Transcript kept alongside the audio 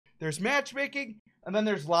There's matchmaking, and then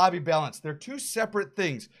there's lobby balance. They're two separate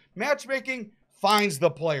things. Matchmaking finds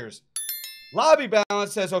the players. Lobby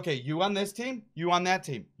balance says, okay, you on this team, you on that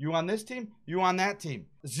team, you on this team, you on that team.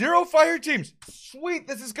 0 fire teams. Sweet,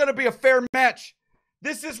 this is going to be a fair match.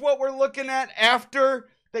 This is what we're looking at after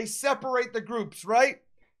they separate the groups, right?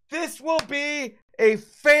 This will be a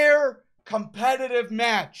fair, competitive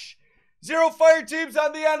match. 0 fire teams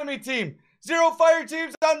on the enemy team. 0 fire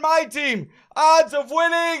teams on my team. Odds of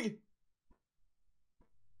winning.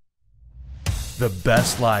 The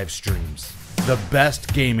best live streams, the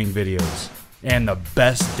best gaming videos, and the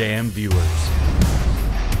best damn viewers.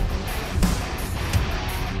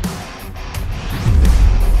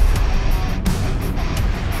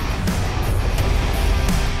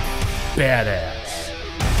 Badass.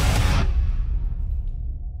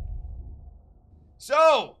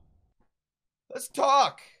 So, let's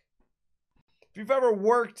talk. If you've ever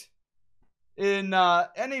worked in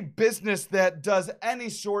any business that does any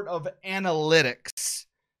sort of analytics,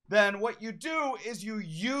 then what you do is you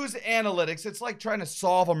use analytics. It's like trying to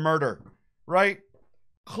solve a murder, right?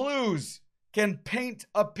 Clues can paint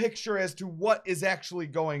a picture as to what is actually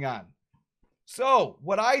going on. So,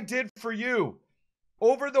 what I did for you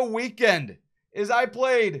over the weekend is I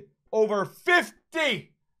played over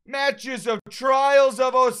 50 matches of Trials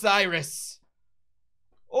of Osiris.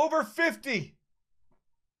 Over 50.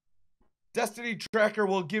 Destiny Tracker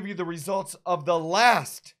will give you the results of the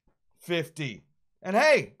last 50. And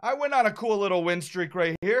hey, I went on a cool little win streak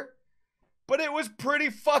right here. But it was pretty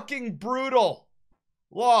fucking brutal.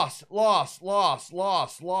 Loss, loss, loss,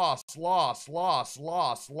 loss, loss, loss, loss,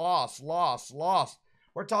 loss, loss, loss, loss.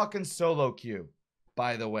 We're talking solo queue,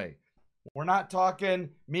 by the way. We're not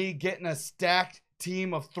talking me getting a stacked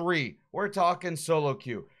team of 3. We're talking solo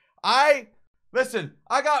queue. Listen,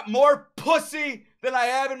 I got more pussy than I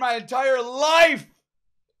have in my entire life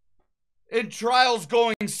in Trials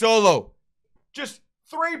going solo. Just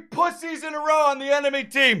 3 pussies in a row on the enemy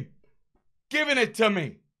team giving it to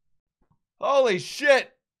me. Holy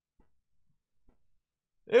shit.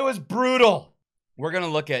 It was brutal. We're going to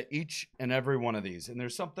look at each and every one of these, and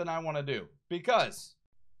there's something I want to do because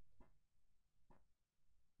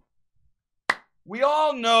we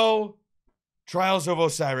all know Trials of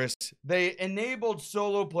Osiris. They enabled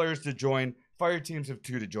solo players to join, fire teams of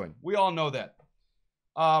 2 to join. We all know that.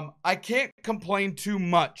 I can't complain too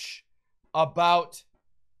much about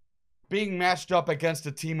being matched up against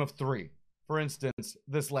a team of 3. For instance,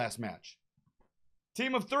 this last match.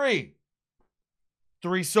 Team of 3.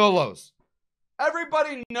 3 solos.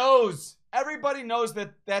 Everybody knows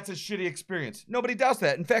that that's a shitty experience. Nobody doubts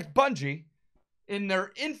that. In fact, Bungie, in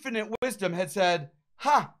their infinite wisdom, had said,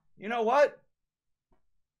 you know what?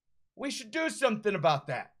 We should do something about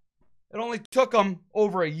that. It only took them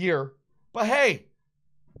over a year. But hey,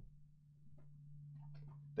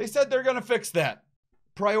 they said they're going to fix that.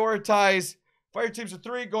 Prioritize fire teams of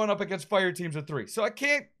 3 going up against fire teams of 3. So I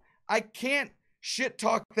can't shit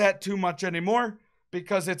talk that too much anymore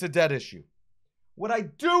because it's a dead issue. What I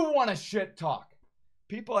do want to shit talk,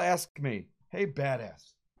 people ask me, hey,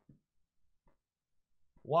 badass,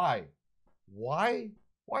 why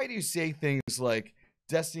do you say things like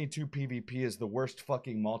Destiny 2 PvP is the worst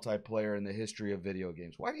fucking multiplayer in the history of video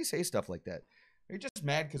games? Why do you say stuff like that? Are you just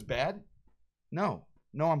mad because bad? No,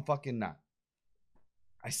 I'm fucking not.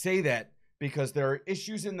 I say that because there are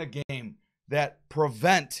issues in the game that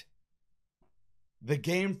prevent the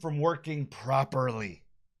game from working properly.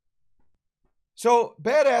 So,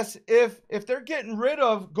 badass, if they're getting rid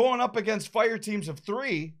of going up against fire teams of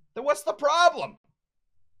 3, then what's the problem?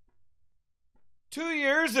 2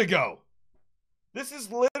 years ago. This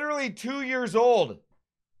is literally 2 years old.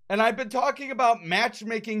 And I've been talking about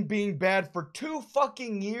matchmaking being bad for 2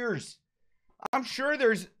 fucking years. I'm sure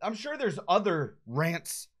there's other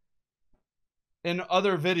rants in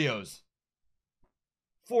other videos.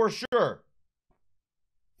 For sure.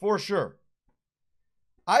 For sure.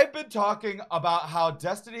 I've been talking about how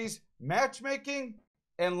Destiny's matchmaking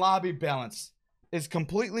and lobby balance is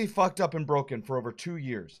completely fucked up and broken for over 2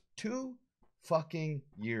 years. 2 fucking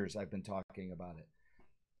years I've been talking about it.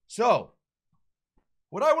 So,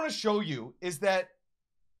 what I want to show you is that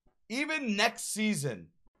even next season,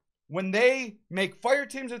 when they make fire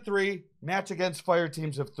teams of 3 match against fire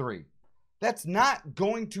teams of 3, that's not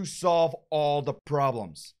going to solve all the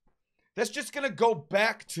problems. That's just going to go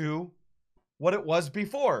back to what it was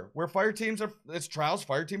before, where fire teams it's Trials,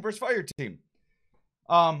 fire team versus fire team.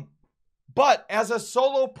 But as a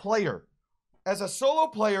solo player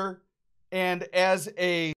and as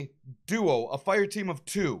a duo, a fire team of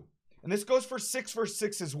 2, and this goes for 6 versus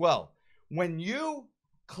 6 as well. When you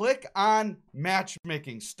click on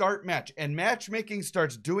matchmaking, start match, and matchmaking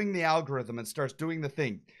starts doing the algorithm and starts doing the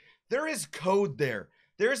thing. There is code there.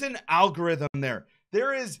 There's an algorithm there.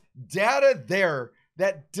 There is data there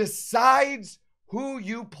that decides who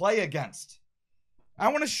you play against. I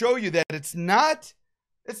want to show you that it's not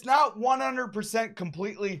 100%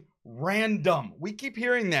 completely random. We keep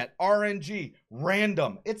hearing that, RNG,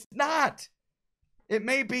 random. It's not. It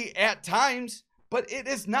may be at times, but it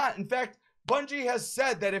is not. In fact, Bungie has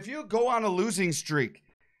said that if you go on a losing streak,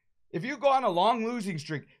 if you go on a long losing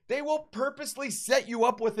streak, they will purposely set you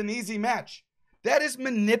up with an easy match. That is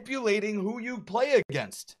manipulating who you play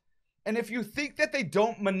against. And if you think that they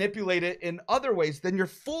don't manipulate it in other ways, then you're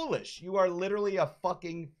foolish. You are literally a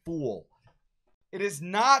fucking fool. It is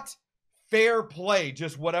not fair play,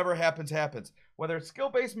 just whatever happens, happens. Whether it's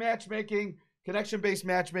skill-based matchmaking, connection-based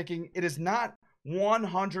matchmaking, it is not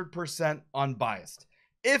 100% unbiased.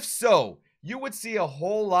 If so, you would see a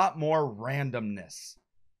whole lot more randomness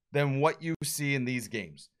than what you see in these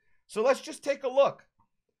games. So let's just take a look.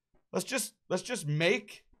 Let's just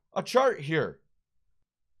make a chart here.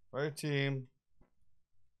 Fire team,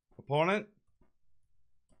 opponent,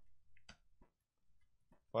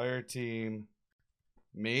 fire team,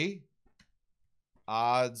 me,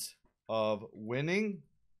 odds of winning,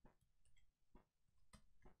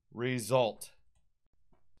 result.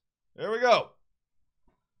 There we go.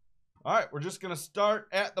 All right, we're just going to start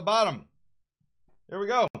at the bottom. Here we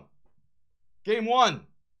go. Game 1.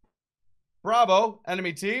 Bravo,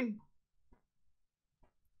 enemy team.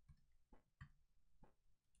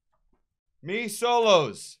 Me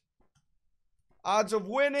solos. Odds of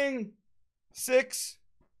winning, 6%.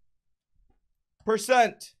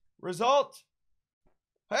 Result?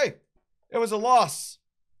 Hey, it was a loss.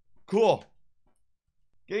 Cool.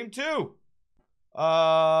 Game 2.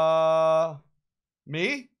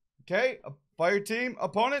 Me. Okay. Fire team.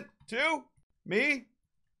 Opponent. 2. Me.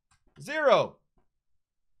 0.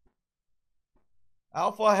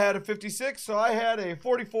 Alpha had a 56, so I had a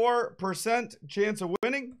 44% chance of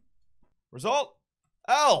winning. Result?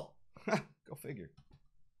 L. Go figure.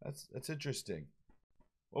 That's interesting.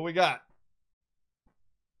 What we got?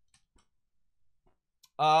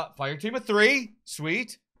 Fire team of 3.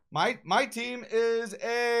 Sweet. My team is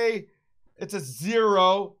it's a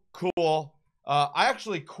 0. Cool. I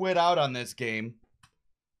actually quit out on this game.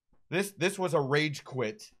 This was a rage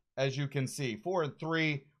quit, as you can see.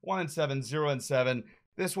 4-3, 1-7, 0-7.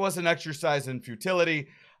 This was an exercise in futility.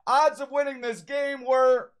 Odds of winning this game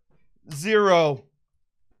were 0%.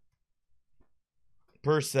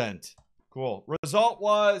 Cool. Result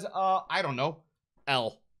was, I don't know,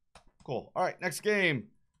 L. Cool. All right, next game.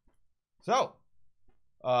 So,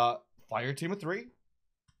 fire team of 3.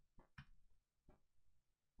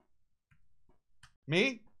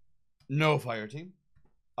 Me, no fire team.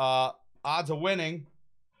 Odds of winning,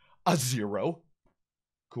 a 0.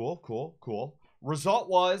 Cool. Result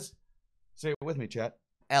was, say it with me, chat,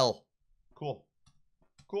 L. Cool.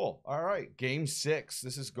 All right, game 6.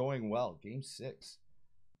 This is going well. Game 6.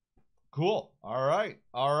 Cool. All right.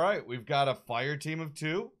 We've got a fire team of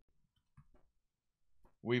 2.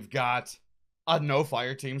 We've got no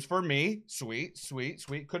fire teams for me. Sweet.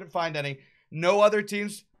 Couldn't find any. No other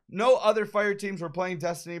fire teams were playing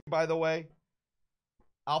Destiny, by the way.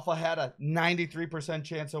 Alpha had a 93%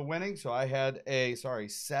 chance of winning, so I had a,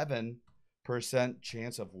 7%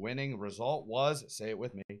 chance of winning. Result was, say it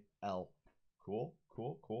with me, L. Cool.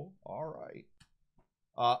 All right.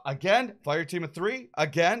 Again, fire team of 3.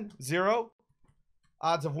 Again, 0.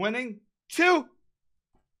 Odds of winning, 2%.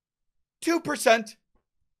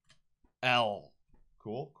 L.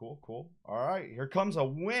 Cool. All right, here comes a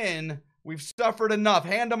win. We've suffered enough.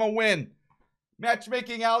 Hand them a win.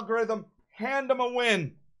 Matchmaking algorithm, hand them a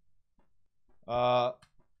win. The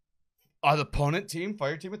opponent team,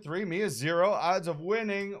 fire team of 3, me a 0. Odds of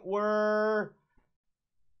winning were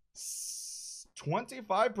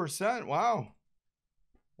 25%. Wow.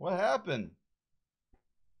 What happened?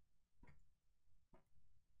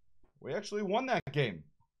 We actually won that game.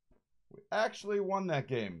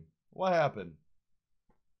 What happened?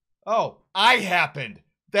 Oh, I happened.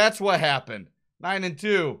 That's what happened.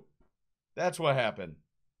 9-2. That's what happened.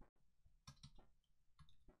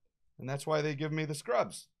 And that's why they give me the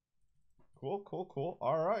scrubs. Cool.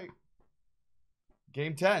 All right.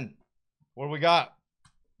 Game 10. What do we got?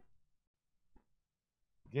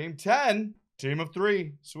 Game 10. Team of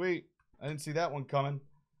 3. Sweet. I didn't see that one coming.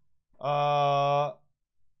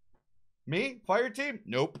 Me? Fire team?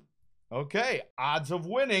 Nope. Okay. Odds of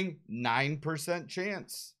winning, 9%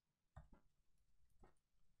 chance.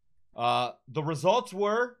 The results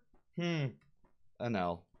were, an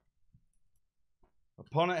L.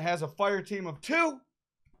 Opponent has a fire team of 2.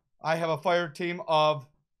 I have a fire team of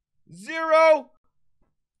 0.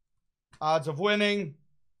 Odds of winning.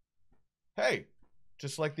 Hey,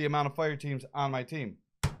 just like the amount of fire teams on my team.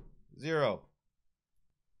 0.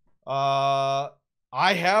 I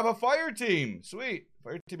have a fire team. Sweet.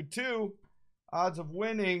 Fire team of 2. Odds of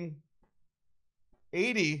winning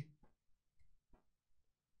 80%.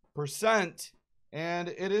 And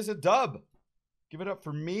it is a dub. Give it up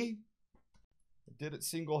for me. I did it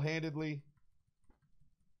single-handedly.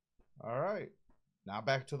 All right. Now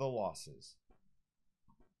back to the losses.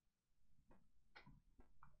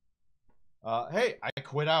 Hey, I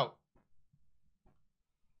quit out.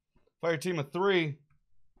 Fire team of 3.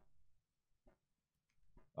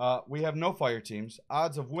 We have no fire teams.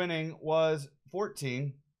 Odds of winning was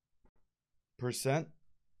 14%.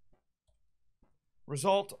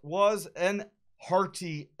 Result was an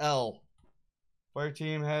hearty L. Fire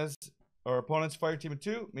team has, or opponent's fire team of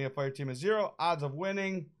 2. Me a fire team of 0. Odds of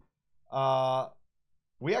winning.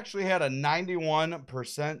 We actually had a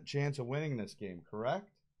 91% chance of winning this game, correct?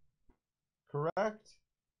 Correct?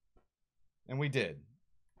 And we did.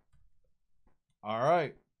 All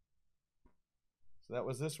right. So that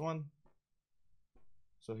was this one.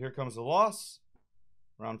 So here comes the loss.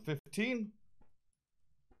 Round 15.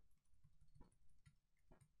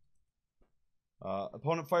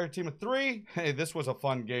 Opponent fire team of 3. Hey, this was a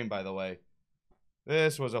fun game, by the way.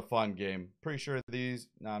 This was a fun game. Pretty sure these...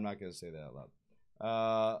 No, I'm not going to say that out loud.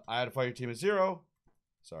 I had a fire team of 0.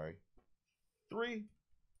 Sorry. 3.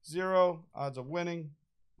 0. Odds of winning.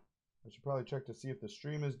 I should probably check to see if the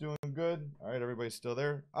stream is doing good. All right, everybody's still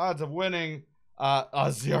there. Odds of winning,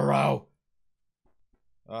 a 0.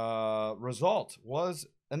 Result was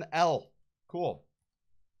an L. Cool.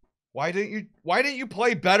 Why didn't you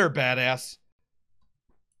play better, badass?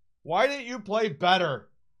 Why didn't you play better?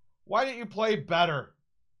 Why didn't you play better?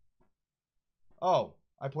 Oh,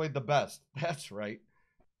 I played the best. That's right.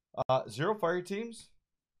 0 fire teams.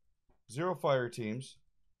 0 fire teams.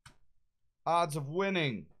 Odds of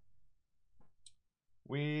winning.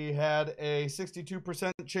 We had a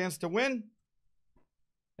 62% chance to win.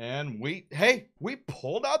 And we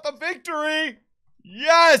pulled out the victory.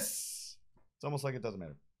 Yes! It's almost like it doesn't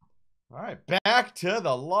matter. All right, back to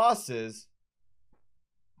the losses.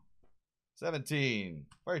 17.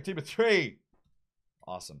 Fire team of 3.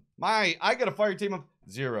 Awesome. I got a fire team of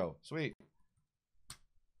 0. Sweet.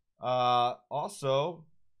 Also,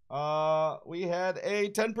 we had a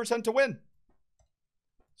 10% to win.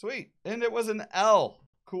 Sweet. And it was an L.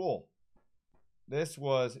 Cool. This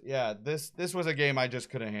was, yeah, this was a game I just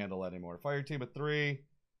couldn't handle anymore. Fire team of 3.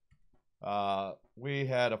 We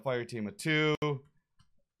had a fire team of 2.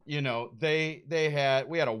 You know, we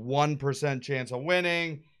had a 1% chance of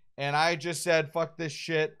winning. And I just said, fuck this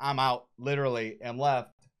shit. I'm out, literally, and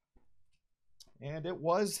left. And it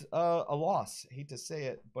was a loss. I hate to say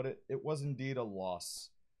it, but it was indeed a loss.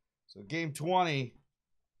 So game 20.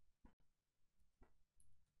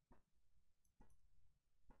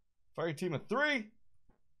 Fire team of 3.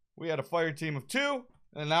 We had a fire team of 2.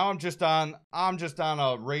 And now I'm just on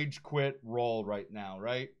a rage quit roll right now,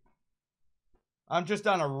 right? I'm just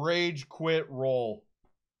on a rage quit roll.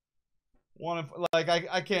 I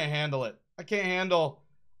can't handle it.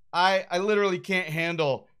 I literally can't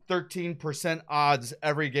handle 13% odds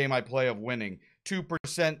every game I play of winning.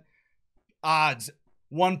 2% odds,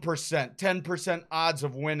 1%, 10% odds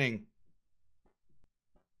of winning.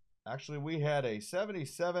 Actually, we had a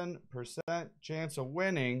 77% chance of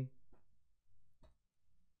winning.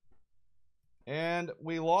 And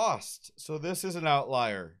we lost. So this is an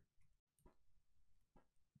outlier.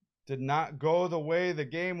 Did not go the way the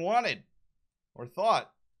game wanted. Or thought.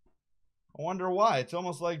 I wonder why. It's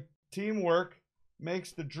almost like teamwork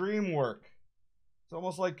makes the dream work. It's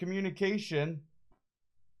almost like communication.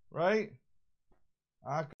 Right?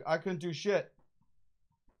 I couldn't do shit.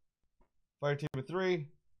 Fire team of 3.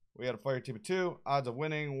 We had a fire team of 2. Odds of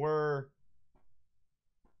winning were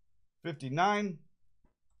 59.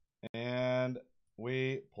 And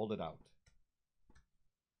we pulled it out.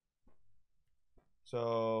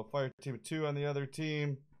 So fire team of 2 on the other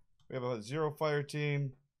team. We have a 0 fire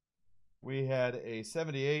team. We had a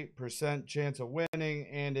 78% chance of winning,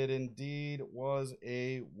 and it indeed was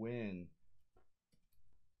a win.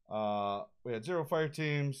 We had 0 fire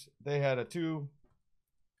teams. They had a 2.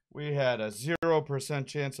 We had a 0%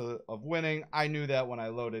 chance of winning. I knew that when I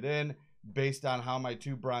loaded in, based on how my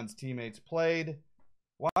 2 bronze teammates played.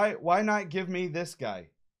 Why not give me this guy?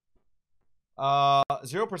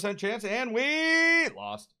 0% chance, and we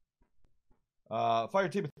lost. Fire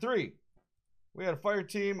team of 3. We had a fire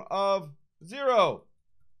team of 0.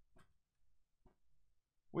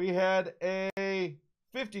 we had a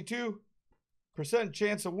 52%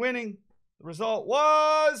 chance of winning. The result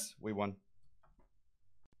was we won.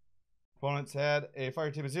 Opponents had a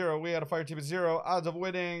fire team of 0. We had a fire team of 0. Odds of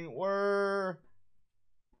winning were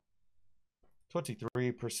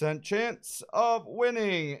 23% chance of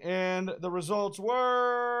winning. And the results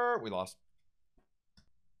were we lost.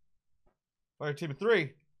 Fire team of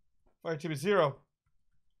 3. Fire team of 0.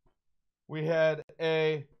 We had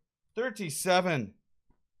a 37%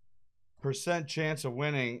 chance of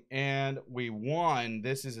winning, and we won.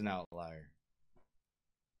 This is an outlier.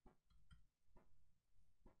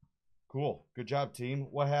 Cool. Good job, team.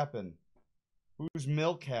 What happened? Whose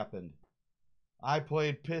milk happened? I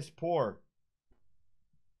played piss poor.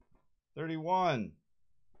 31.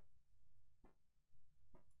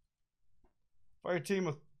 Fire team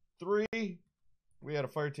of 3. We had a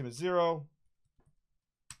fire team of 0.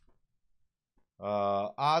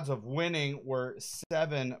 Odds of winning were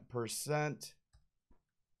 7%.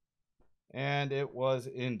 And it was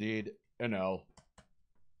indeed an L.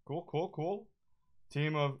 Cool, cool, cool.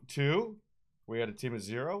 Team of 2. We had a team of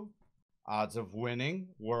 0. Odds of winning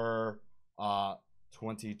were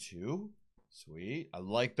 22. Sweet. I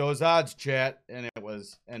like those odds, chat. And it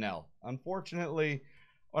was an L. Unfortunately,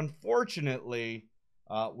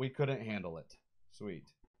 we couldn't handle it. Sweet.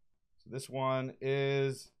 So this one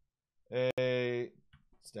is a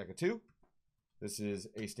stack of 2. This is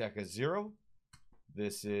a stack of 0.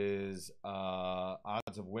 This is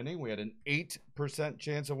odds of winning. We had an 8%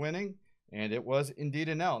 chance of winning, and it was indeed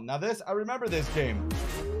an L. Now this, I remember this game.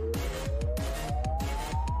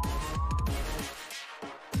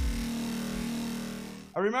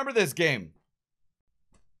 I remember this game.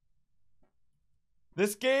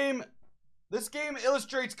 This game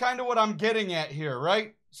illustrates kind of what I'm getting at here,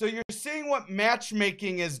 right? So you're seeing what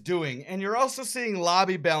matchmaking is doing, and you're also seeing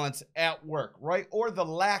lobby balance at work, right? Or the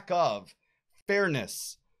lack of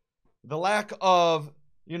fairness. The lack of,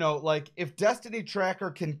 you know, like if Destiny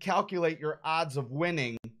Tracker can calculate your odds of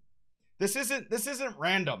winning, this isn't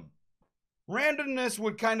random. Randomness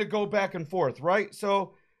would kind of go back and forth, right?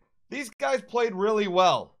 So these guys played really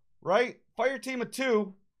well, right? Fire team of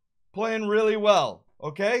 2 playing really well,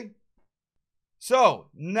 okay? So,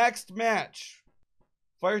 next match.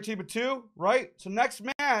 Fire team of 2, right? So, next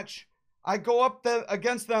match, I go up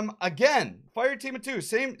against them again. Fire team of 2,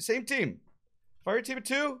 same team. Fire team of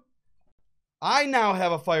 2, I now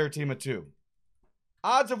have a fire team of 2.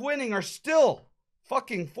 Odds of winning are still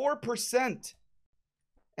fucking 4%.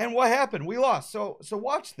 And what happened? We lost. So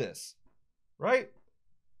watch this, right?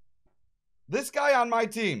 This guy on my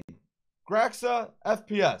team, Graxa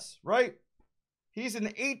FPS, right? He's an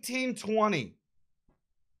 1820.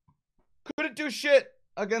 Couldn't do shit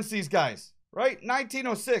against these guys, right?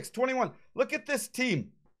 1906, 21. Look at this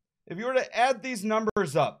team. If you were to add these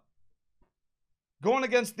numbers up, going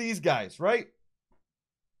against these guys, right?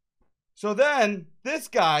 So then this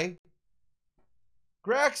guy,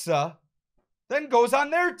 Graxa, then goes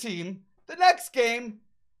on their team the next game,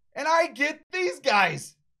 and I get these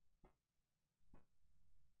guys.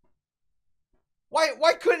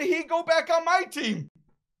 Why couldn't he go back on my team?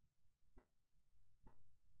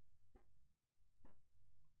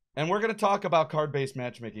 And we're going to talk about card-based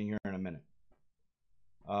matchmaking here in a minute.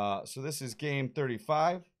 So this is game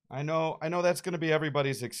 35. I know that's going to be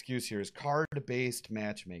everybody's excuse here is card-based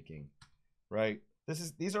matchmaking, right?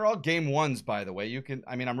 These are all game 1s, by the way.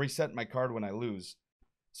 I'm resetting my card when I lose,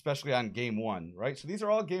 especially on game 1, right? So these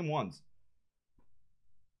are all game 1s.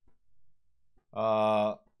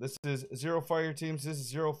 This is 0 fire teams. This is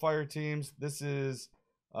 0 fire teams. This is,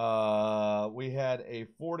 we had a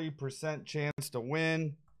 40% chance to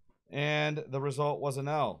win, and the result was an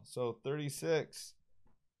L. So 36.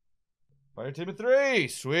 Fire team of 3.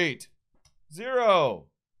 Sweet. 0.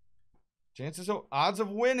 Chances of odds of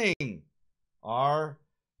winning are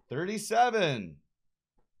 37.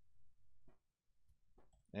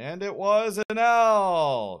 And it was an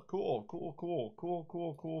L. Cool, cool, cool, cool,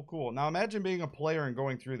 cool, cool, cool. Now imagine being a player and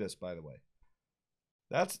going through this, by the way.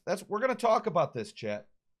 We're going to talk about this, chat.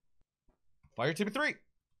 Fire team of 3.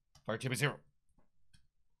 Fire team of 0.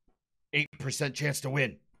 8% chance to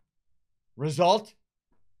win. Result?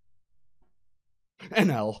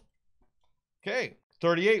 An L. Okay,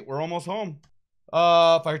 38. We're almost home.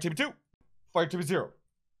 Fire team of 2. Fire team of 0.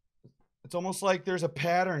 It's almost like there's a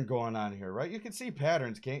pattern going on here, right? You can see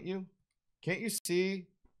patterns, can't you? Can't you see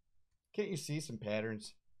some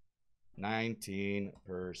patterns? 19%.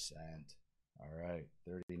 All right,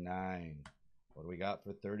 39. What do we got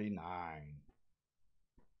for 39?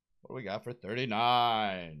 What do we got for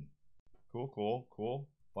 39? Cool, cool, cool.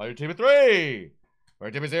 Fire team of 3.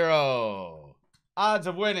 Fire team of 0. Odds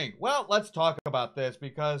of winning. Well, let's talk about this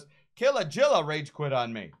because Killagilla rage quit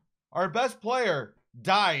on me. Our best player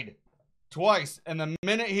died twice, and the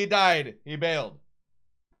minute he died, he bailed.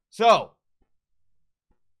 So,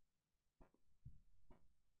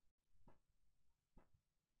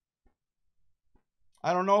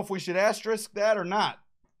 I don't know if we should asterisk that or not,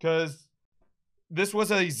 because this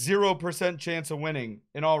was a 0% chance of winning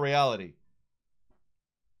in all reality.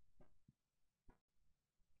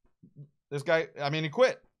 This guy, I mean, he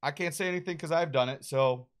quit. I can't say anything because I've done it.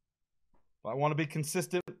 So, if I want to be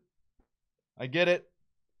consistent, I get it.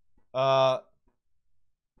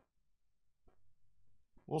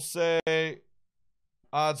 We'll say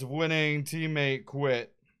odds of winning, teammate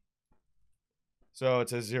quit. So,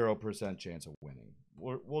 it's a 0% chance of winning.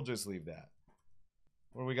 We'll just leave that.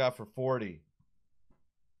 What do we got for 40?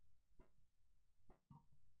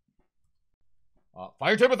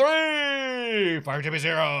 Fire tip of 3! Fire tip of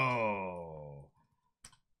 0!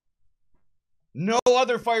 No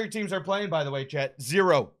other fire teams are playing, by the way, chat.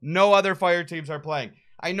 0. No other fire teams are playing.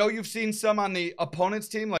 I know you've seen some on the opponent's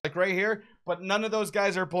team, like right here, but none of those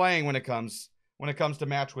guys are playing when it comes to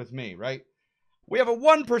match with me, right? We have a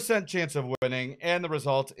 1% chance of winning, and the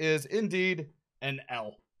result is indeed an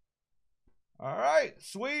L. All right,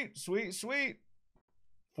 sweet, sweet, sweet.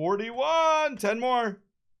 41, 10 more.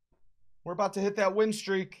 We're about to hit that win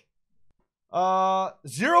streak.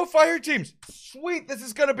 0 fire teams. Sweet, this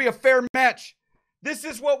is going to be a fair match. This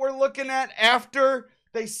is what we're looking at after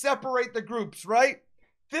they separate the groups, right?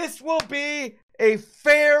 This will be a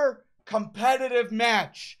fair, competitive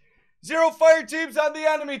match. 0 fire teams on the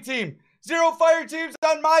enemy team. 0 fire teams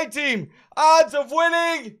on my team. Odds of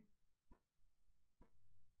winning.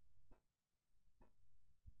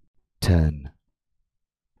 10.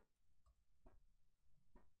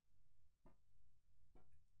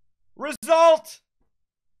 Result.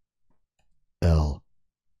 L.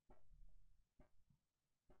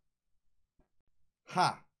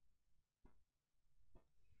 Huh.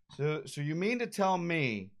 So you mean to tell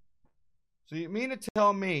me,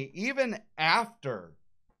 even after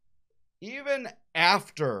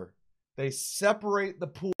they separate the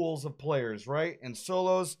pools of players, right? And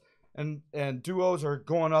solos and duos are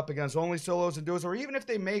going up against only solos and duos, or even if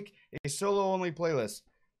they make a solo only playlist,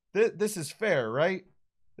 this is fair, right?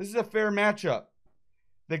 This is a fair matchup.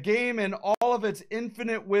 The game in all of its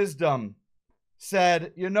infinite wisdom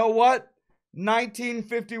said, you know what?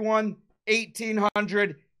 1951,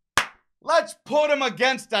 1800, let's put him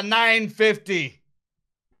against a 950.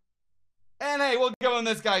 And hey, we'll give him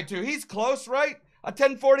this guy too. He's close, right? A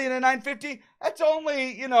 1040 and a 950, that's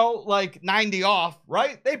only, you know, like 90 off,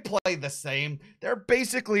 right? They play the same. They're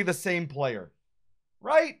basically the same player,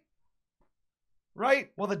 right?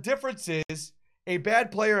 Right? Well, the difference is a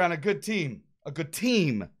bad player on a good team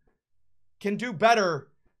can do better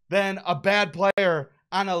than a bad player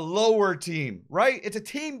on a lower team, right? It's a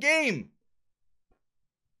team game.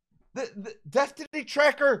 The Destiny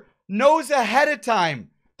Tracker knows ahead of time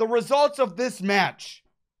the results of this match.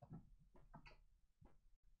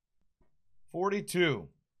 42.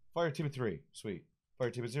 Fire team of 3. Sweet. Fire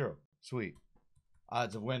team of 0. Sweet.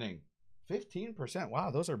 Odds of winning. 15%.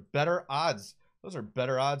 Wow, those are better odds. Those are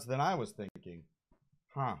better odds than I was thinking.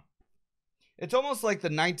 Huh. It's almost like the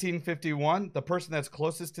 1951, the person that's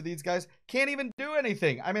closest to these guys, can't even do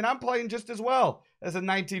anything. I mean, I'm playing just as well as a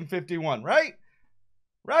 1951, right?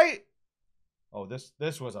 Right? Oh, this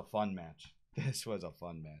was a fun match. This was a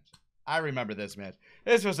fun match. I remember this match.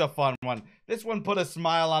 This was a fun one. This one put a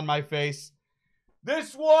smile on my face.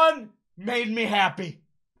 This one made me happy.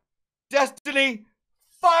 Destiny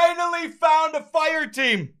finally found a fire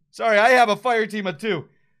team. Sorry, I have a fire team of 2.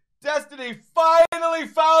 Destiny finally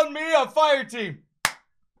found me a fire team.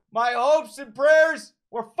 My hopes and prayers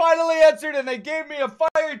were finally answered, and they gave me a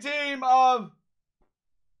fire team of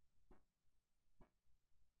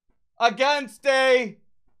against a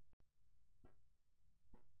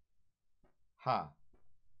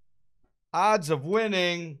odds of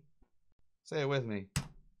winning, say it with me,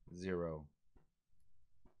 0.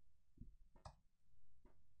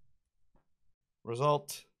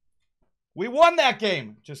 Result, we won that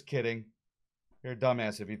game. Just kidding. You're a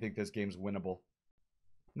dumbass if you think this game's winnable.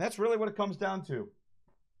 And that's really what it comes down to.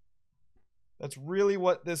 That's really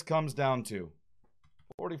what this comes down to.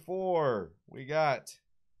 44. We got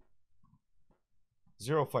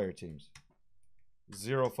 0 fire teams.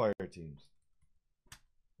 0 fire teams.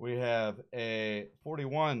 We have a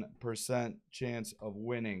 41% chance of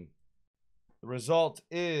winning. The result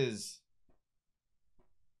is...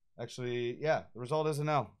 Actually, yeah, the result is an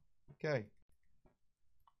L. Okay.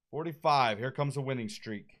 45. Here comes a winning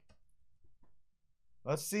streak.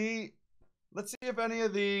 Let's see Let's see if any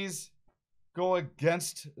of these go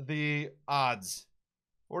against the odds.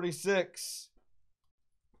 46.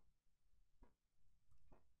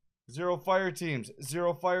 0 fire teams.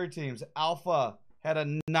 0 fire teams. Alpha had a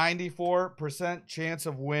 94% chance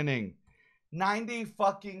of winning.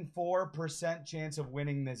 90-fucking-4% chance of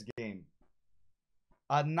winning this game.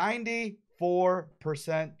 A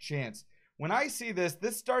 94% chance. When I see this,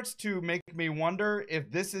 this starts to make me wonder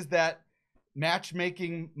if this is that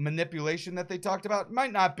matchmaking manipulation that they talked about. It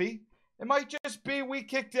might not be. It might just be we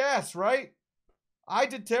kicked ass, right? I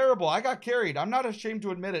did terrible. I got carried. I'm not ashamed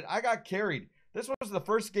to admit it. I got carried. This was the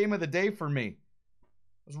first game of the day for me. It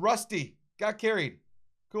was rusty. Got carried.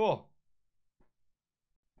 Cool.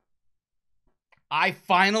 I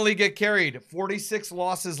finally get carried 46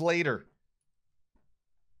 losses later.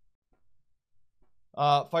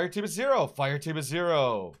 Fire team is 0. Fire team is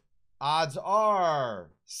 0. Odds are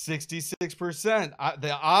 66%.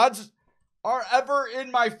 The odds are ever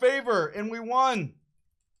in my favor, and we won.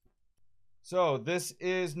 So this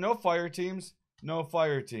is no fire teams, no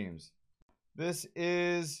fire teams. This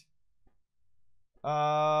is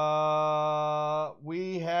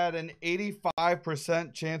we had an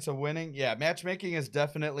 85% chance of winning. Yeah, matchmaking is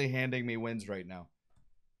definitely handing me wins right now.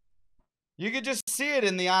 You could just see it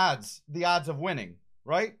in the odds of winning,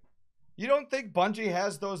 right? You don't think Bungie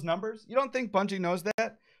has those numbers? You don't think Bungie knows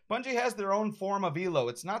that? Bungie has their own form of elo.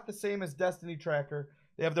 It's not the same as Destiny Tracker.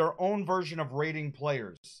 They have their own version of rating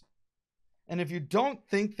players. And if you don't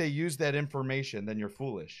think they use that information, then you're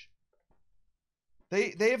foolish.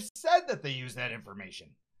 They have said that they use that information.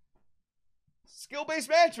 Skill-based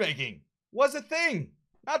matchmaking was a thing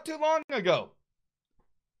not too long ago.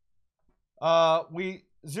 Fire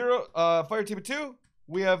team of 2.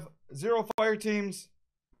 We have 0 fire teams.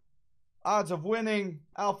 Odds of winning.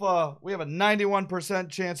 Alpha, we have a 91%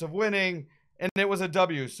 chance of winning. And it was a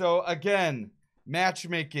W. So again,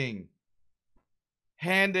 matchmaking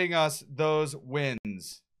handing us those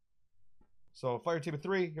wins. So fire team of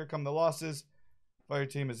 3. Here come the losses. Fire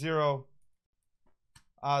team is 0.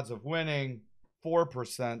 Odds of winning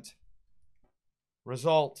 4%.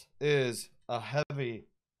 Result is a heavy,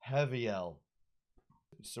 heavy L.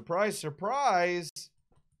 Surprise, surprise.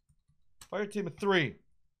 Fire team of 3.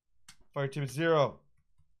 Fire team is 0.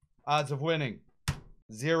 Odds of winning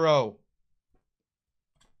 0.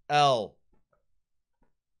 L.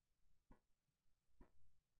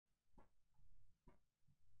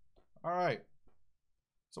 All right.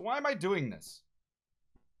 So why am I doing this?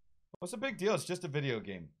 What's the big deal? It's just a video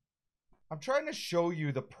game. I'm trying to show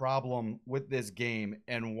you the problem with this game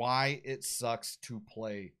and why it sucks to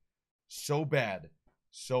play so bad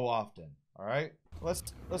so often. All right?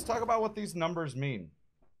 Let's talk about what these numbers mean.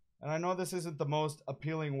 And I know this isn't the most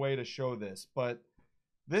appealing way to show this, but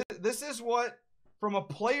this is what, from a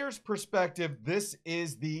player's perspective, this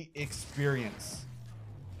is the experience.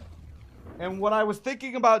 And what I was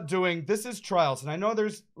thinking about doing, this is trials. And I know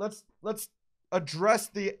there's, let's address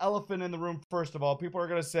the elephant in the room first of all. People are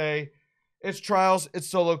going to say, it's trials, it's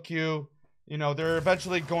solo queue. You know, they're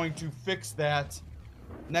eventually going to fix that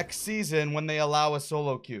next season when they allow a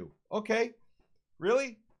solo queue. Okay,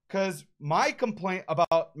 really? Because my complaint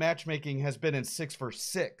about matchmaking has been in 6 for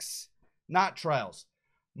 6, not trials.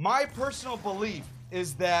 My personal belief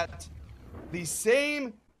is that the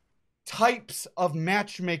same types of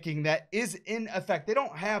matchmaking that is in effect, they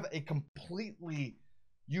don't have a completely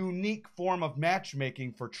unique form of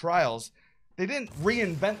matchmaking for trials. They didn't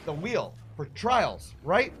reinvent the wheel for trials,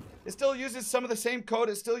 right? It still uses some of the same code.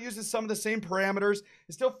 It still uses some of the same parameters.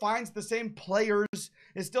 It still finds the same players.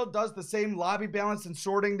 It still does the same lobby balance and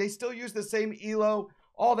sorting. They still use the same elo,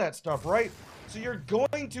 all that stuff, right? So you're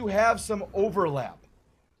going to have some overlap.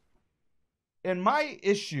 And my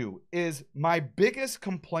issue is, my biggest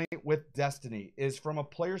complaint with Destiny is from a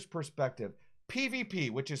player's perspective.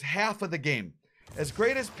 PvP, which is half of the game. As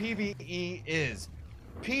great as PvE is,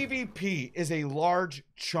 PvP is a large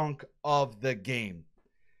chunk of the game.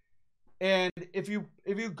 And if you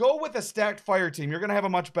go with a stacked fire team, you're going to have a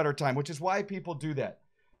much better time, which is why people do that.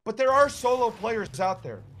 But there are solo players out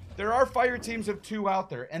there. There are fire teams of 2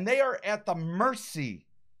 out there, and they are at the mercy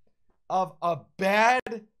of a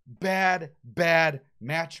bad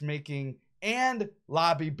matchmaking and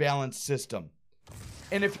lobby balance system.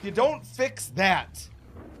 And if you don't fix that,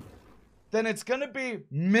 then it's going to be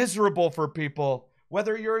miserable for people,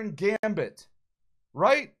 whether you're in Gambit,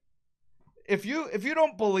 right? If you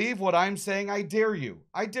don't believe what I'm saying, I dare you.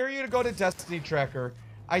 I dare you to go to Destiny Tracker.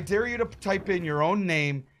 I dare you to type in your own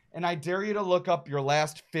name, and I dare you to look up your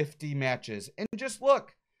last 50 matches and just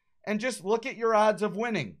look. And just look at your odds of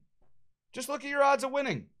winning. Just look at your odds of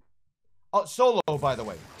winning. Solo, by the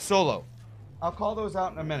way. Solo. I'll call those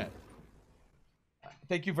out in a minute.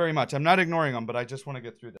 Thank you very much. I'm not ignoring them, but I just want to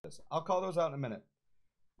get through this. I'll call those out in a minute.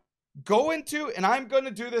 Go into, and I'm going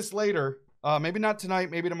to do this later. Maybe not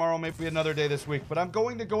tonight, maybe tomorrow, maybe another day this week. But I'm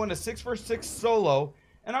going to go into 6v6 solo,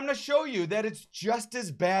 and I'm going to show you that it's just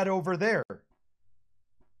as bad over there.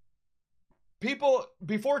 People,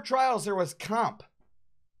 before trials, there was comp,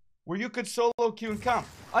 where you could solo queue and comp.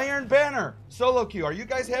 Iron Banner, solo queue. Are you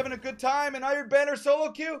guys having a good time in Iron Banner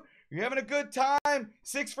solo queue? You're having a good time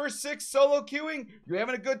 6v6 solo queuing? You're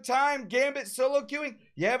having a good time Gambit solo queuing?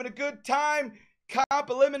 You having a good time comp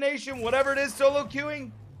elimination, whatever it is, solo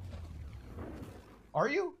queuing? Are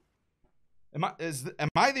you? Am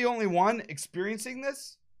I the only one experiencing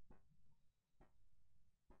this?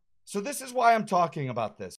 So this is why I'm talking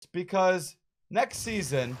about this, because next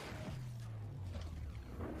season,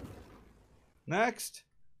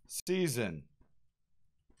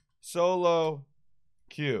 solo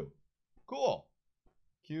queue. Cool.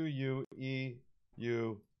 Queue.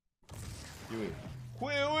 Queue.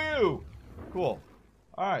 Cool.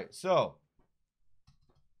 All right, so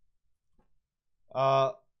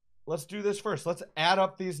let's do this first. Let's add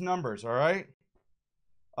up these numbers, all right?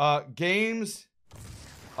 Games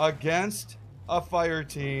against a fire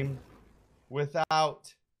team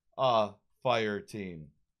without a fire team.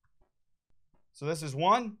 So this is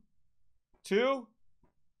 1, 2,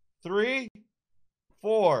 3,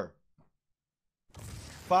 4,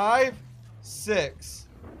 5, 6,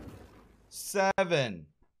 7,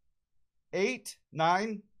 8,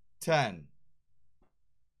 9, 10,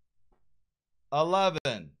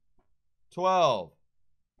 11, 12,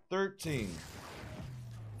 13,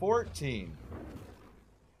 14,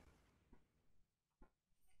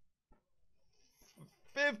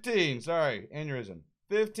 15, sorry, aneurysm,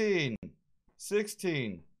 15,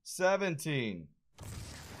 16, 17,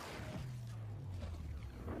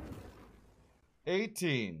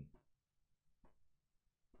 18,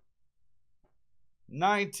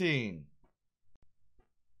 19,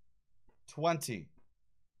 20,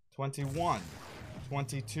 21,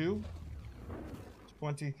 22,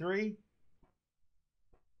 23,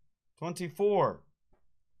 24,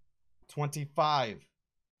 25,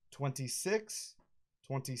 26,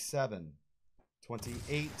 27,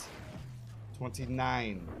 28,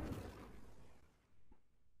 29,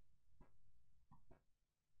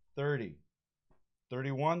 30,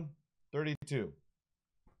 31, 32.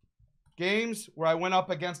 Games where I went up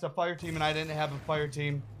against a fire team and I didn't have a fire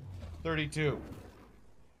team, 32.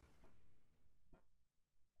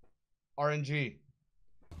 RNG.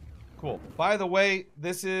 Cool. By the way,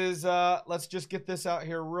 this is, let's just get this out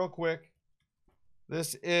here real quick.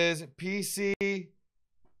 This is PC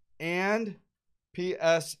and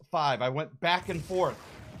PS5. I went back and forth.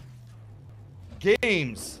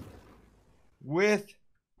 Games with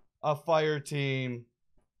a fire team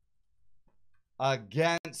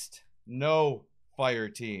against no fire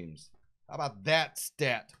teams. How about that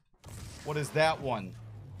stat? What is that one?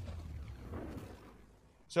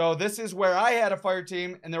 So this is where I had a fire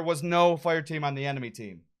team and there was no fire team on the enemy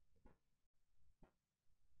team.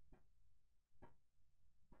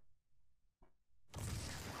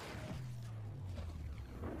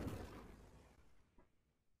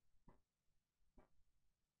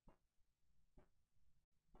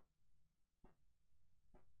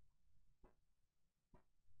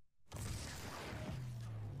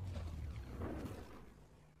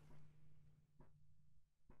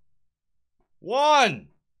 One.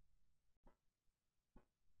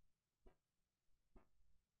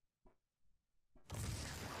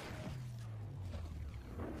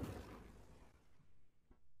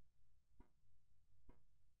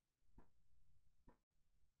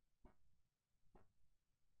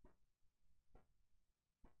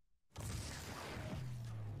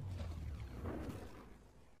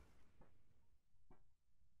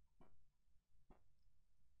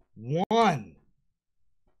 One.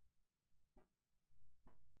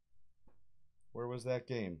 Where was that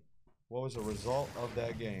game? What was the result of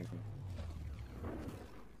that game?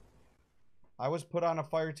 I was put on a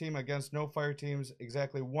fire team against no fire teams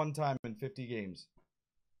exactly one time in 50 games.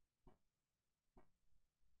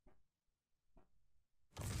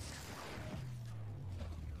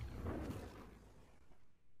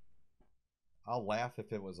 I'll laugh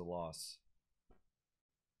if it was a loss.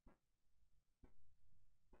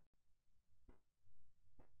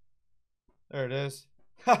 There it is.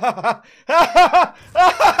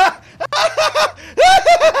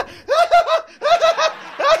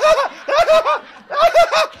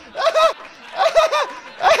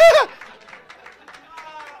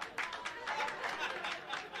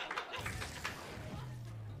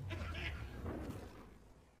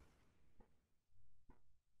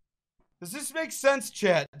 makes sense,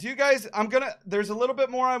 chat? Do you guys, there's a little bit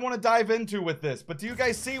more I want to dive into with this, but do you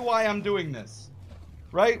guys see why I'm doing this?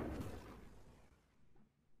 Right?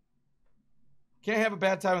 Can't have a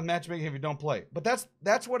bad time with matchmaking if you don't play. But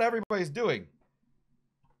that's what everybody's doing.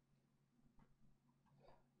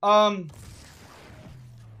 The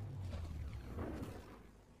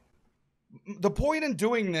point in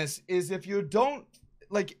doing this is if you don't,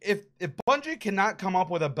 like, if Bungie cannot come up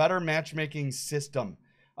with a better matchmaking system,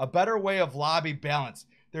 a better way of lobby balance.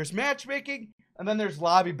 There's matchmaking and then there's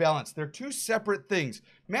lobby balance. They're two separate things.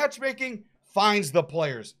 Matchmaking finds the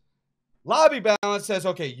players. Lobby balance says,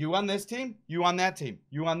 okay, you on this team, you on that team,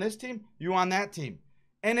 you on this team, you on that team.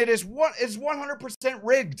 And it is 100%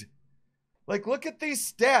 rigged. Like, look at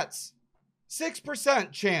these stats.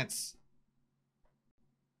 6% chance.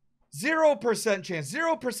 0% chance.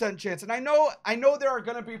 0% chance. And I know there are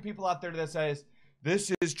going to be people out there that says,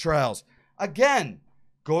 this is trials. Again,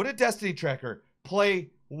 go to Destiny Tracker.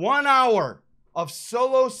 Play 1 hour of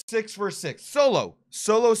solo 6 vs 6.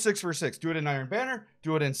 Solo 6 vs 6. Do it in Iron Banner.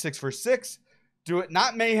 Do it in 6 vs 6. Do it,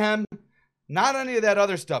 not Mayhem. Not any of that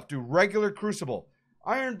other stuff. Do regular Crucible.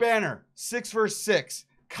 Iron Banner. 6 vs 6.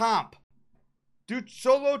 Comp. Do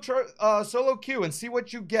solo queue and see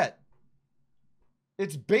what you get.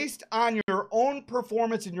 It's based on your own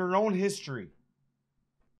performance and your own history.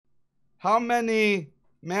 How many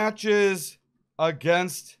matches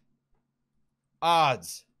against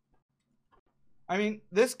odds? I mean,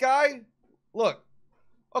 this guy, look.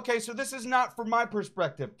 Okay, so this is not from my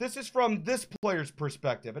perspective. This is from this player's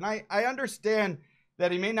perspective. And I understand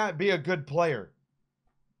that he may not be a good player.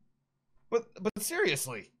 But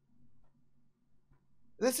seriously.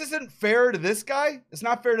 This isn't fair to this guy. It's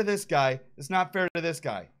not fair to this guy. It's not fair to this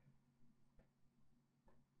guy.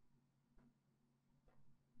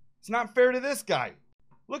 It's not fair to this guy.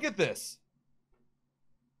 Look at this.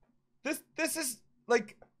 This is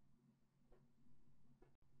like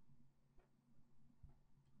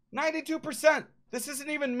 92%. This isn't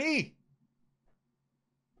even me.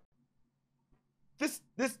 This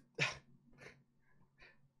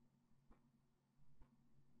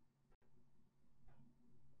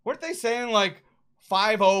weren't they saying like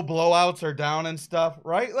 5-0 blowouts are down and stuff,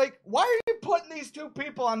 right? Like, why are you putting these two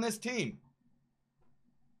people on this team?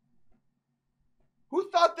 Who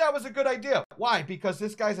thought that was a good idea? Why? Because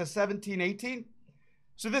this guy's a 17-18?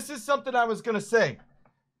 So this is something I was going to say.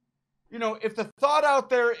 You know, if the thought out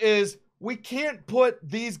there is we can't put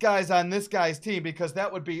these guys on this guy's team because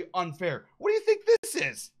that would be unfair. What do you think this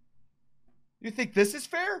is? You think this is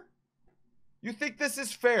fair? You think this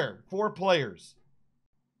is fair for players?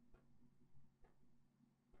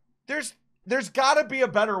 There's got to be a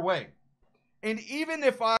better way. And even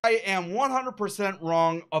if I am 100%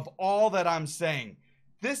 wrong of all that I'm saying,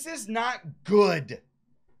 this is not good.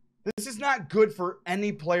 This is not good for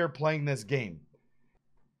any player playing this game.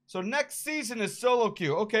 So next season is solo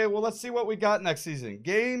queue. Okay, well, let's see what we got next season.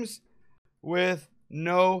 Games with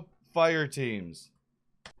no fire teams.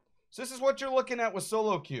 So this is what you're looking at with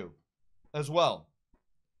solo queue as well.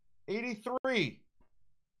 83.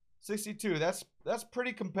 62, that's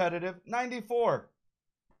pretty competitive. 94.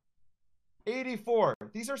 84.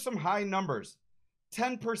 These are some high numbers.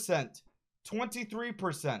 10%.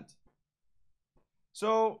 23%.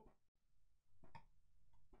 So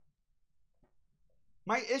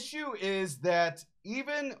my issue is that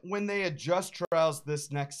even when they adjust trials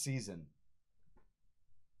this next season,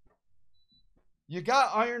 you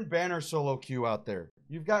got Iron Banner solo queue out there.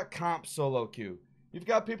 You've got Comp solo queue. You've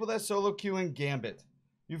got people that solo queue in Gambit.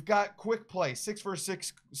 You've got quick play, 6 vs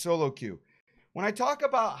 6 solo queue. When I talk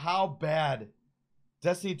about how bad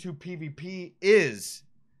Destiny 2 PvP is,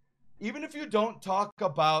 even if you don't talk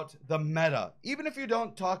about the meta, even if you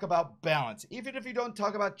don't talk about balance, even if you don't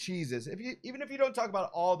talk about cheeses, even if you don't talk about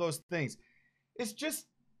all those things, it's just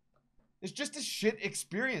a shit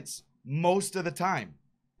experience most of the time.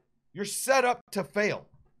 You're set up to fail.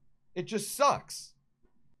 It just sucks.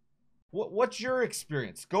 What's your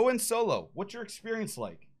experience? Go in solo. What's your experience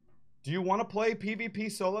like? Do you want to play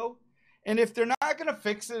PvP solo? And if they're not going to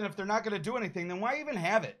fix it, and if they're not going to do anything, then why even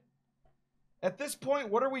have it? At this point,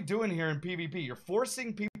 what are we doing here in PvP? You're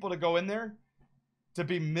forcing people to go in there to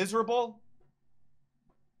be miserable.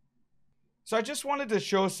 So I just wanted to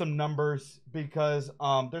show some numbers because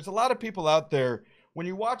there's a lot of people out there. When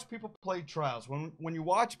you watch people play trials, when you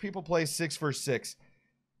watch people play 6 vs 6,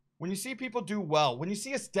 when you see people do well, when you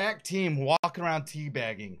see a stacked team walking around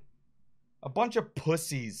teabagging, a bunch of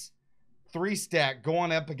pussies, 3 stack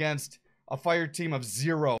going up against a fire team of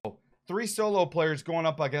 0, 3 solo players going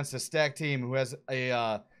up against a stacked team who has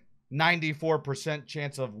a 94%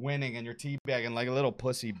 chance of winning, and you're teabagging like a little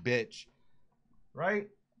pussy bitch. right?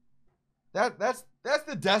 That's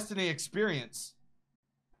the Destiny experience.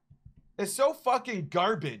 It's so fucking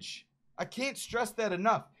garbage. I can't stress that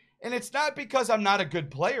enough. And it's not because I'm not a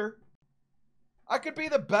good player. I could be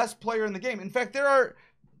the best player in the game. In fact,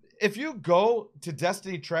 if you go to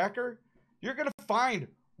Destiny Tracker, you're going to find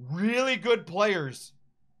really good players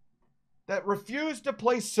that refuse to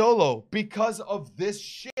play solo because of this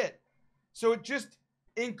shit. So it just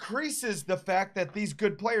increases the fact that these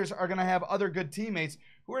good players are going to have other good teammates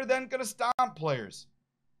who are then going to stomp players.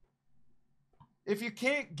 If you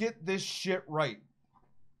can't get this shit right,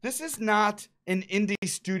 this is not an indie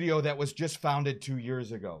studio that was just founded 2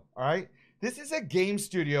 years ago, all right? This is a game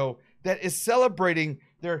studio that is celebrating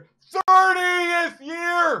their 30th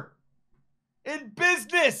year in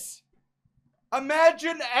business.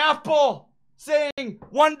 Imagine Apple saying,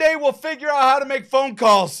 one day we'll figure out how to make phone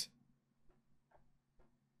calls.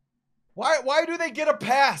 Why do they get a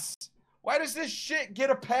pass? Why does this shit get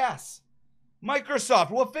a pass?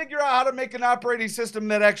 Microsoft, we'll figure out how to make an operating system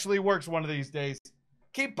that actually works one of these days.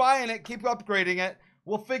 Keep buying it, keep upgrading it.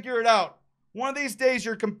 We'll figure it out. One of these days,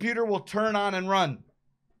 your computer will turn on and run.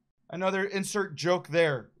 Another insert joke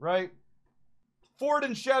there, right? Ford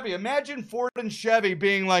and Chevy. Imagine Ford and Chevy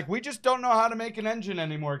being like, we just don't know how to make an engine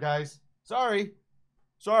anymore, guys. Sorry.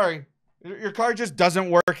 Your car just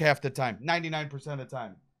doesn't work half the time, 99% of the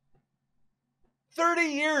time. 30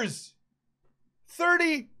 years.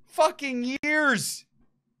 30 fucking years.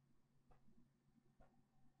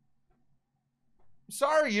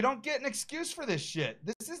 Sorry, you don't get an excuse for this shit.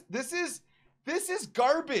 This is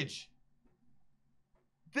garbage.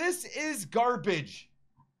 This is garbage.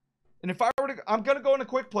 And if I were to, I'm gonna go into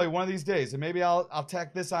quick play one of these days, and maybe I'll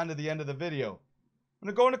tack this on to the end of the video. I'm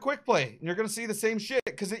gonna go into quick play, and you're gonna see the same shit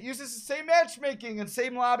because it uses the same matchmaking and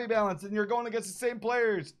same lobby balance, and you're going against the same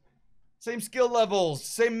players, same skill levels,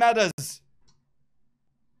 same metas.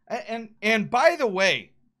 And by the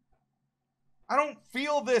way, I don't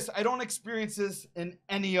feel this. I don't experience this in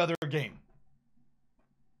any other game.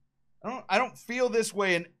 I don't feel this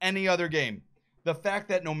way in any other game. The fact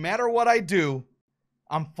that no matter what I do,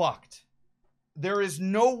 I'm fucked. There is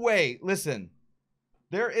no way. Listen,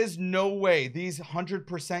 there is no way these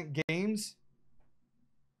 100% games,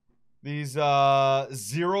 these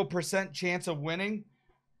 0% chance of winning,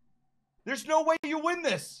 there's no way you win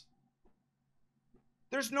this.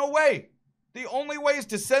 There's no way. The only way is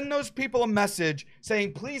to send those people a message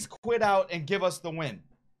saying, please quit out and give us the win.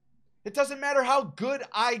 It doesn't matter how good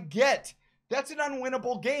I get. That's an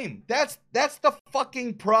unwinnable game. That's the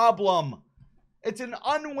fucking problem. It's an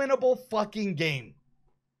unwinnable fucking game.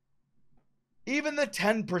 Even the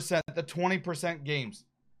 10%, the 20% games.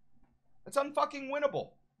 It's unfucking winnable.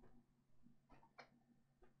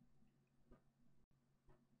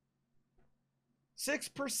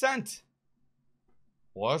 %.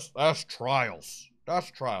 Well, that's trials.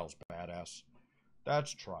 That's trials, badass.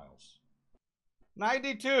 That's trials.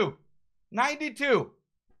 92. 92.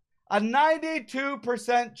 A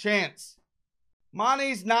 92% chance.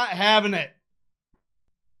 Monty's not having it.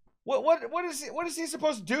 What is he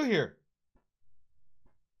supposed to do here?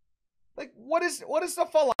 Like, what is the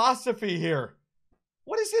philosophy here?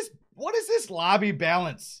 What is this lobby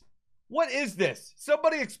balance? What is this?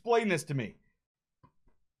 Somebody explain this to me.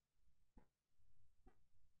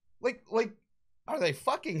 Like, are they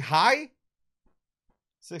fucking high?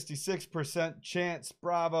 66% chance,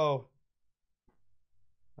 bravo.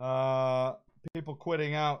 People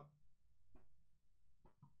quitting out.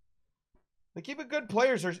 Like, even good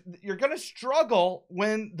players you're gonna struggle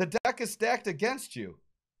when the deck is stacked against you.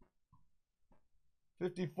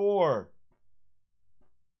 54.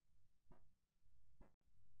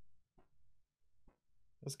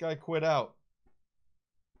 This guy quit out.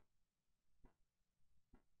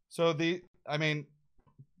 So I mean,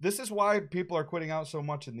 this is why people are quitting out so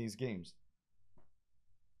much in these games.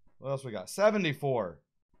 What else we got? 74.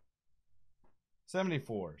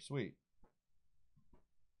 74, sweet.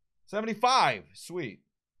 75, sweet.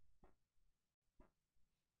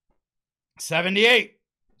 78,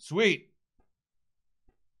 sweet.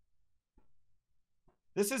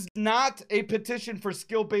 This is not a petition for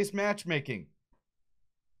skill-based matchmaking.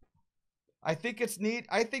 I think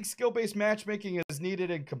skill-based matchmaking is needed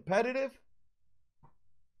in competitive.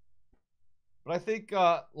 But I think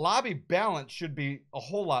lobby balance should be a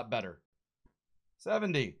whole lot better.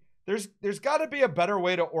 70. There's got to be a better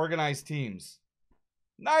way to organize teams.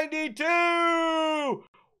 92!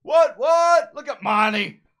 What? Look at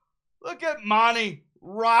Monty. Look at Monty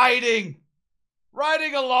riding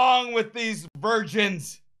along with these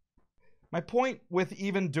virgins. My point with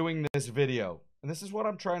even doing this video, and this is what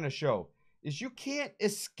I'm trying to show, is you can't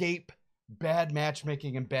escape bad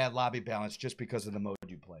matchmaking and bad lobby balance just because of the mode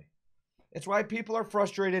you play. It's why people are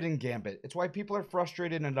frustrated in Gambit. It's why people are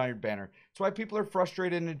frustrated in Iron Banner. It's why people are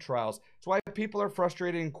frustrated in Trials. It's why people are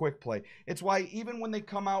frustrated in Quick Play. It's why even when they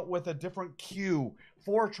come out with a different queue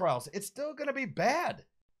for Trials, it's still going to be bad.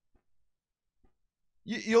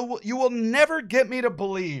 You will never get me to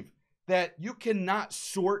believe that you cannot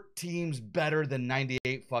sort teams better than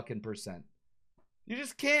 98 fucking %. You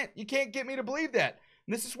just can't. You can't get me to believe that.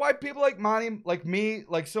 And this is why people like Monty, like me,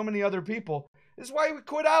 like so many other people, this is why we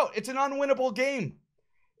quit out. It's an unwinnable game.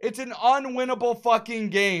 It's an unwinnable fucking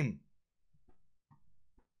game.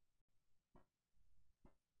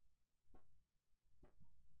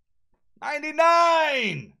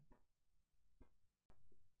 $99.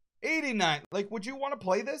 $89. Like, would you want to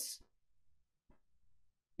play this?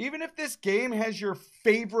 Even if this game has your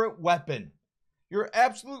favorite weapon, your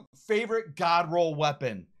absolute favorite god roll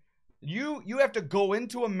weapon, you have to go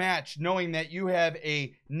into a match knowing that you have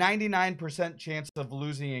a 99% chance of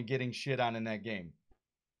losing and getting shit on in that game.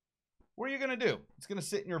 What are you going to do? It's going to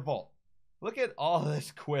sit in your vault. Look at all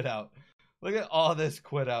this quit out. Look at all this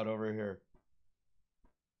quit out over here.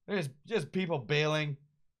 There's just people bailing.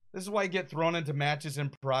 This is why you get thrown into matches in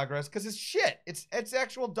progress, because it's shit. It's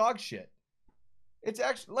actual dog shit. It's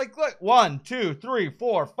actually, like, look, 1, 2, 3,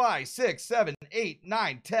 4, 5, 6, 7, 8,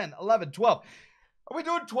 9, 10, 11, 12. Are we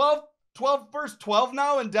doing 12 versus 12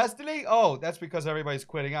 now in Destiny? Oh, that's because everybody's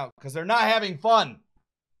quitting out, because they're not having fun.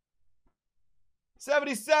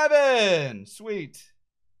 77. Sweet.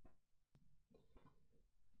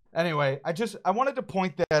 Anyway, I wanted to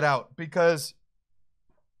point that out, because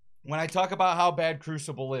when I talk about how bad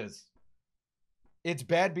Crucible is, it's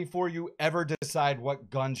bad before you ever decide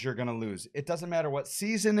what guns you're going to lose. It doesn't matter what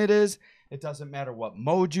season it is. It doesn't matter what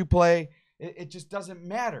mode you play. It just doesn't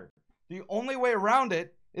matter. The only way around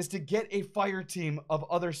it is to get a fire team of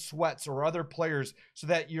other sweats or other players so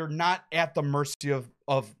that you're not at the mercy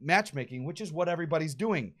of matchmaking, which is what everybody's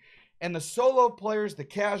doing. And the solo players, the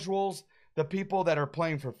casuals, the people that are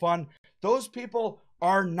playing for fun, those people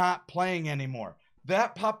are not playing anymore.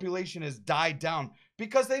 That population has died down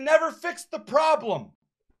because they never fixed the problem.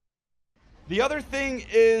 The other thing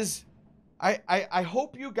is, I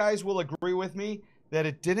hope you guys will agree with me that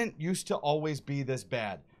it didn't used to always be this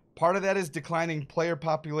bad. Part of that is declining player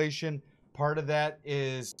population. Part of that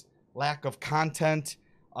is lack of content.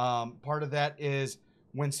 Part of that is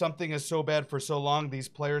when something is so bad for so long, these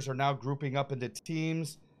players are now grouping up into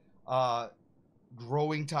teams,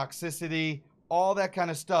 growing toxicity, all that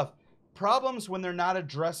kind of stuff. Problems, when they're not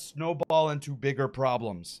addressed, snowball into bigger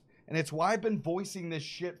problems. And it's why I've been voicing this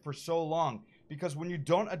shit for so long. Because when you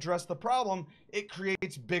don't address the problem, it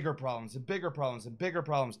creates bigger problems and bigger problems and bigger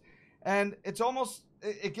problems. And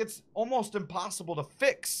it gets almost impossible to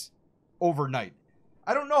fix overnight.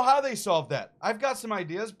 I don't know how they solve that. I've got some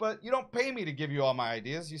ideas, but you don't pay me to give you all my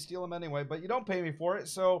ideas. You steal them anyway, but you don't pay me for it.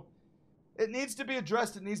 So it needs to be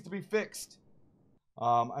addressed. It needs to be fixed.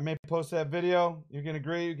 I may post that video. You can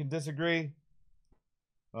agree, you can disagree.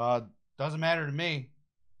 Doesn't matter to me.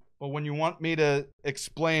 But when you want me to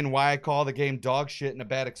explain why I call the game dog shit and a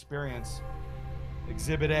bad experience,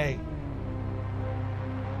 Exhibit A.